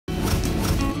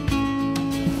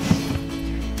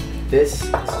This is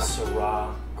a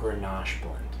Syrah Grenache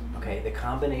blend. Okay, the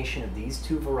combination of these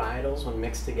two varietals when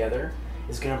mixed together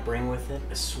is going to bring with it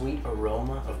a sweet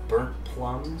aroma of burnt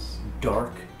plums,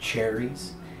 dark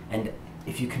cherries, and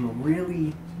if you can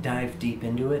really dive deep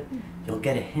into it, you'll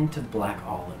get a hint of black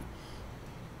olive.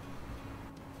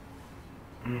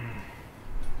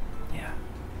 Yeah.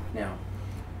 Now,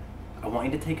 I want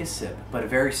you to take a sip, but a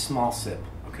very small sip,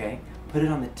 okay? Put it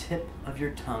on the tip of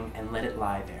your tongue and let it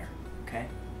lie there, okay?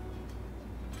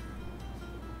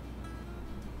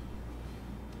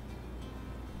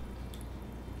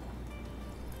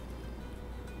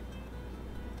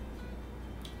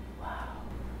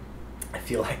 I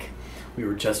feel like we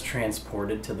were just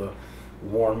transported to the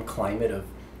warm climate of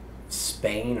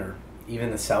Spain or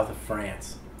even the south of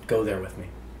France. Go there with me.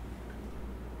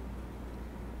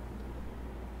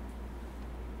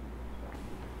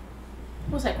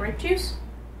 Was that grape juice?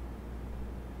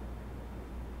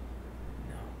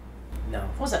 No.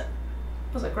 Was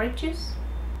it grape juice?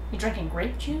 You drinking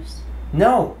grape juice?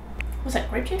 No! Was that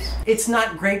grape juice? It's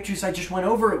not grape juice, I just went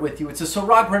over it with you. It's a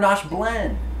Syrah Grenache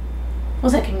blend.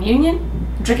 Was that communion?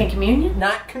 You drinking communion?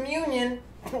 Not communion.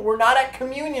 We're not at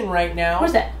communion right now. What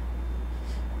was that?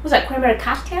 Was that cranberry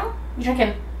cocktail? You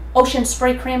drinking Ocean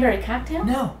Spray cranberry cocktail?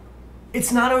 No,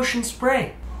 it's not Ocean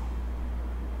Spray.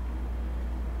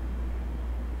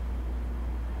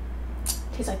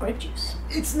 Tastes like grape juice.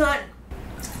 It's not...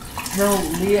 No,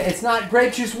 Leah, it's not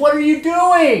grape juice. What are you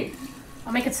doing?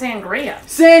 I'll make it sangria.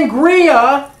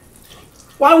 Sangria?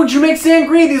 Why would you make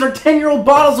sangria? These are 10-year-old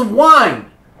bottles of wine.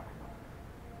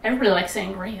 Everybody likes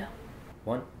sangria.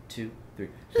 1, 2, 3.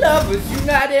 Lovers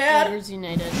United! Lovers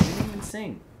United. You didn't even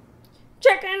sing.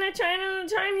 Chicken, a China, a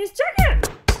Chinese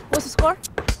chicken! What's the score?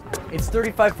 It's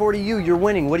 35-40 you. You're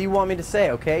winning. What do you want me to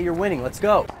say, okay? You're winning. Let's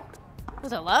go.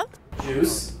 Was that love?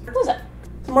 Juice. What was that?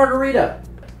 It's a margarita.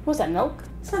 Was that milk?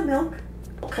 It's not milk.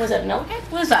 Was that milk?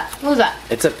 What is that? What is that?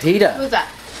 It's a pita. What is that?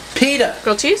 Pita.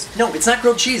 Grilled cheese? No, it's not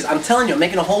grilled cheese. I'm telling you, I'm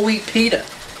making a whole wheat pita.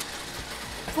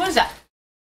 What is that?